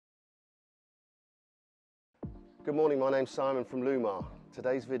Good morning, my name's Simon from Lewmar.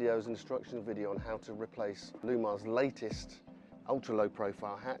 Today's video is an instructional video on how to replace Lewmar's latest ultra-low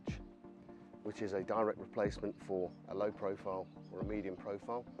profile hatch, which is a direct replacement for a low profile or a medium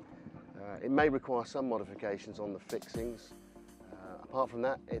profile. It may require some modifications on the fixings. Apart from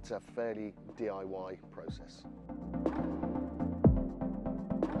that, it's a fairly DIY process.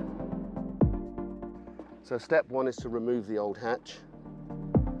 So step one is to remove the old hatch.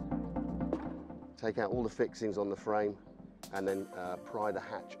 Take out all the fixings on the frame and then pry the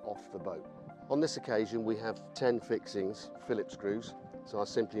hatch off the boat. On this occasion we have 10 fixings, Phillips screws, so I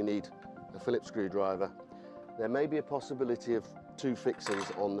simply need a Phillips screwdriver. There may be a possibility of 2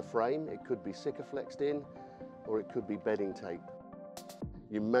 fixings on the frame. It could be Sikaflexed in or it could be bedding tape.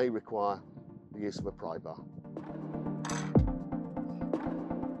 You may require the use of a pry bar.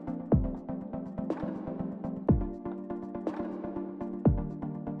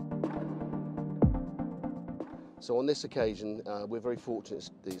 So on this occasion, we're very fortunate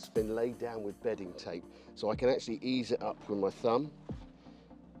it's been laid down with bedding tape. So I can actually ease it up with my thumb,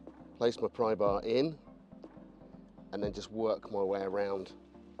 place my pry bar in, and then just work my way around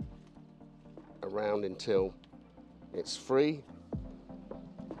until it's free.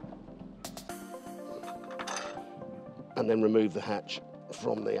 And then remove the hatch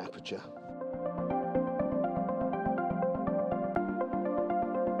from the aperture.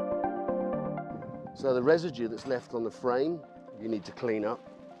 So the residue that's left on the frame, you need to clean up.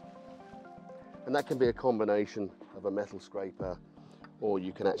 And that can be a combination of a metal scraper, or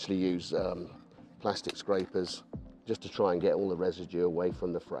you can actually use plastic scrapers just to try and get all the residue away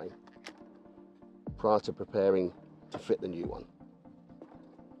from the frame prior to preparing to fit the new one.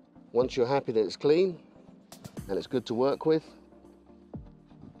 Once you're happy that it's clean and it's good to work with,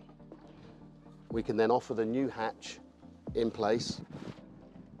 we can then offer the new hatch in place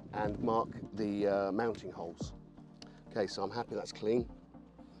and mark the mounting holes. Okay, so I'm happy that's clean.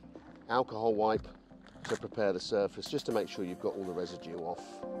 Alcohol wipe to prepare the surface, just to make sure you've got all the residue off.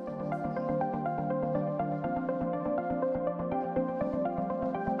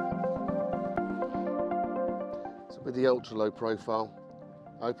 So with the ultra-low profile,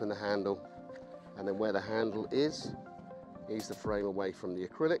 open the handle, and then where the handle is, ease the frame away from the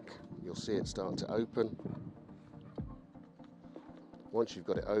acrylic. You'll see it start to open. Once you've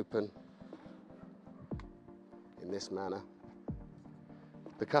got it open, in this manner,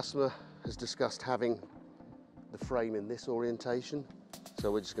 the customer has discussed having the frame in this orientation.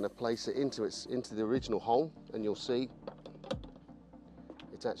 So we're just going to place it into the original hole, and you'll see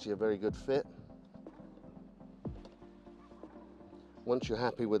it's actually a very good fit. Once you're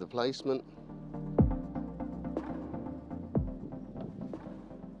happy with the placement,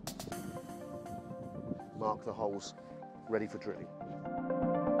 mark the holes ready for drilling.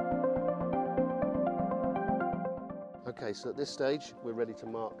 Okay, so at this stage we're ready to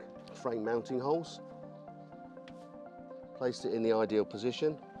mark frame mounting holes. Placed it in the ideal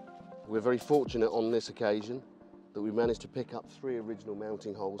position. We're very fortunate on this occasion that we managed to pick up 3 original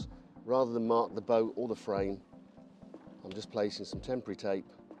mounting holes. Rather than mark the boat or the frame, I'm just placing some temporary tape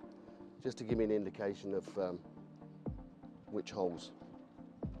just to give me an indication of which holes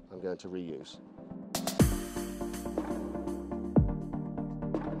I'm going to reuse.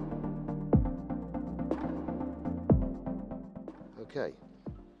 Okay,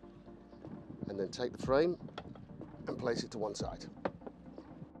 and then take the frame and place it to one side.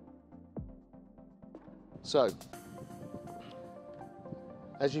 So,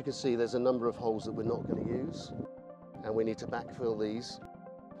 as you can see, there's a number of holes that we're not going to use, and we need to backfill these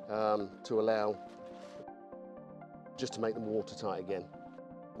to allow, just to make them watertight again.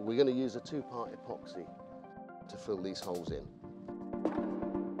 We're going to use a 2-part epoxy to fill these holes in.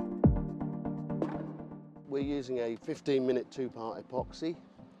 We're using a 15-minute 2-part epoxy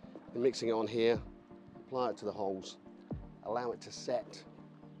and mixing it on here, apply it to the holes, allow it to set,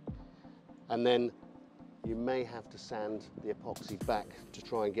 and then you may have to sand the epoxy back to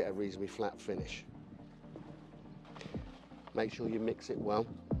try and get a reasonably flat finish. Make sure you mix it well.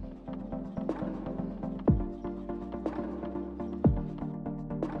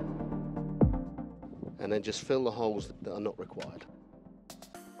 And then just fill the holes that are not required.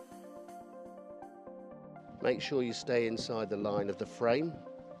 Make sure you stay inside the line of the frame,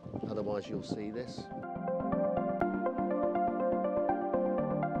 otherwise you'll see this.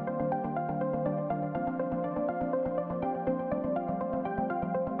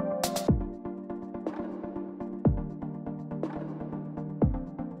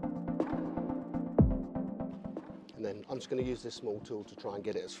 And then I'm just going to use this small tool to try and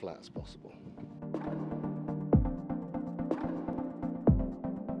get it as flat as possible.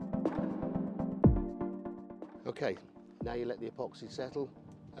 Okay, now you let the epoxy settle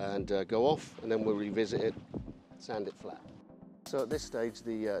and go off, and then we'll revisit it, sand it flat. So at this stage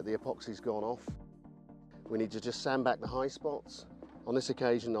the epoxy's gone off. We need to just sand back the high spots. On this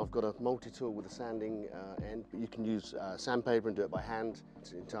occasion I've got a multi-tool with a sanding end, but you can use sandpaper and do it by hand.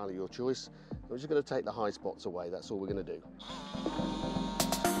 It's entirely your choice. We're just going to take the high spots away, that's all we're going to do.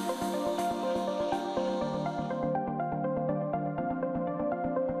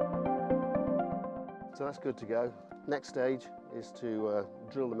 So that's good to go. Next stage is to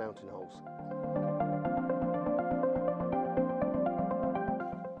drill the mounting holes.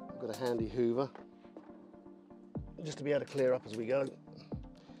 I've got a handy hoover just to be able to clear up as we go.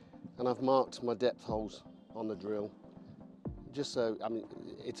 And I've marked my depth holes on the drill. Just so, I mean,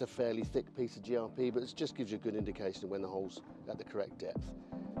 it's a fairly thick piece of GRP, but it just gives you a good indication of when the hole's at the correct depth.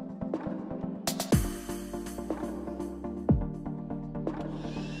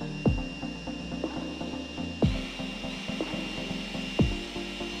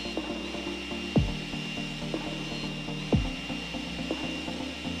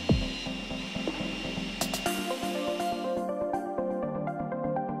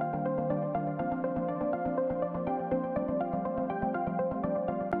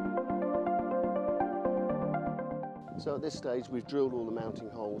 So at this stage we've drilled all the mounting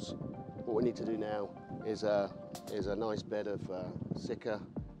holes. What we need to do now is a nice bed of Sika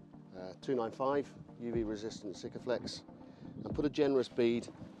 295 UV resistant Sikaflex, and put a generous bead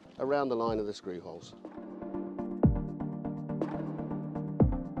around the line of the screw holes.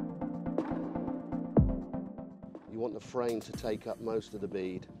 You want the frame to take up most of the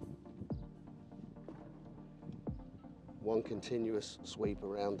bead. One continuous sweep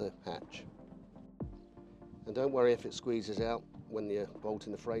around the hatch. And don't worry if it squeezes out when you're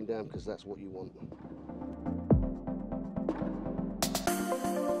bolting the frame down, because that's what you want.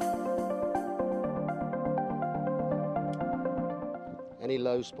 Any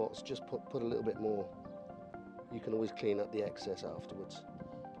low spots, just put a little bit more. You can always clean up the excess afterwards.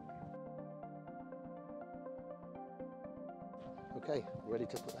 Okay, ready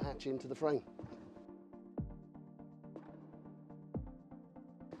to put the hatch into the frame.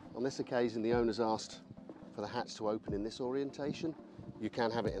 On this occasion, the owner's asked for the hatch to open in this orientation. You can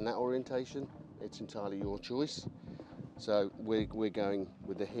have it in that orientation, it's entirely your choice. So we're going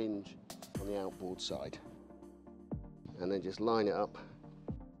with the hinge on the outboard side. And then just line it up.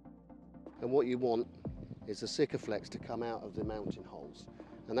 And what you want is the Sikaflex to come out of the mounting holes,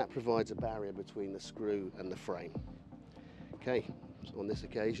 and that provides a barrier between the screw and the frame. Okay, so on this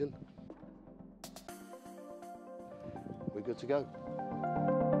occasion, we're good to go.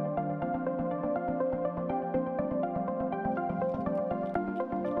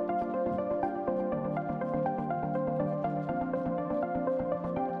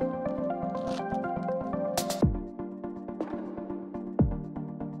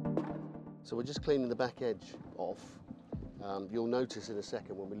 So we're just cleaning the back edge off. You'll notice in a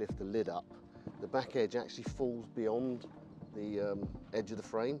second when we lift the lid up, the back edge actually falls beyond the edge of the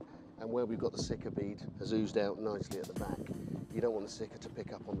frame, and where we've got the Sika bead has oozed out nicely at the back. You don't want the Sika to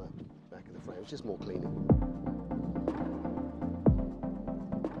pick up on the back of the frame, it's just more cleaning.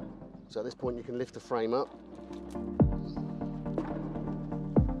 So at this point you can lift the frame up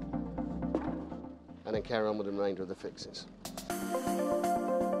and then carry on with the remainder of the fixes.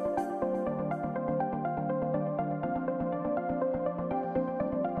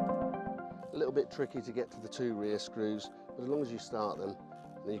 A little bit tricky to get to the two rear screws, but as long as you start them,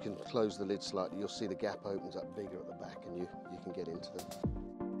 then you can close the lid slightly. You'll see the gap opens up bigger at the back, and you can get into them.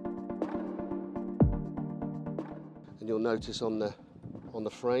 And you'll notice on the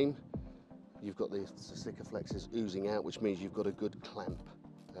frame, you've got the Sikaflexes oozing out, which means you've got a good clamp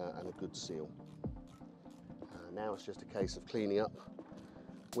and a good seal. Now it's just a case of cleaning up.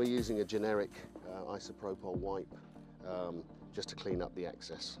 We're using a generic isopropyl wipe just to clean up the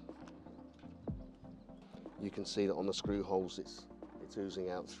excess. You can see that on the screw holes it's oozing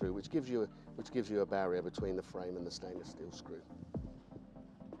out through, which gives you a barrier between the frame and the stainless steel screw.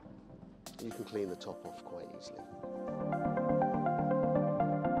 You can clean the top off quite easily.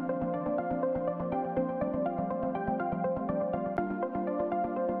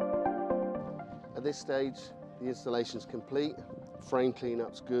 At this stage, the installation's complete. Frame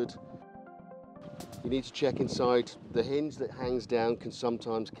cleanup's good. You need to check inside. The hinge that hangs down can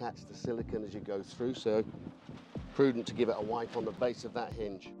sometimes catch the silicone as you go through, so prudent to give it a wipe on the base of that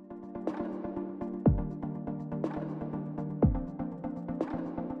hinge.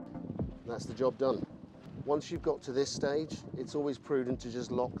 That's the job done. Once you've got to this stage, it's always prudent to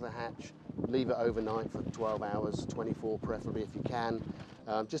just lock the hatch, leave it overnight for 12 hours, 24 preferably if you can,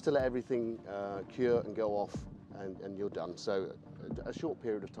 just to let everything cure and go off and you're done. So a short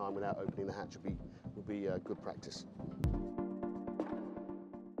period of time without opening the hatch would be good practice.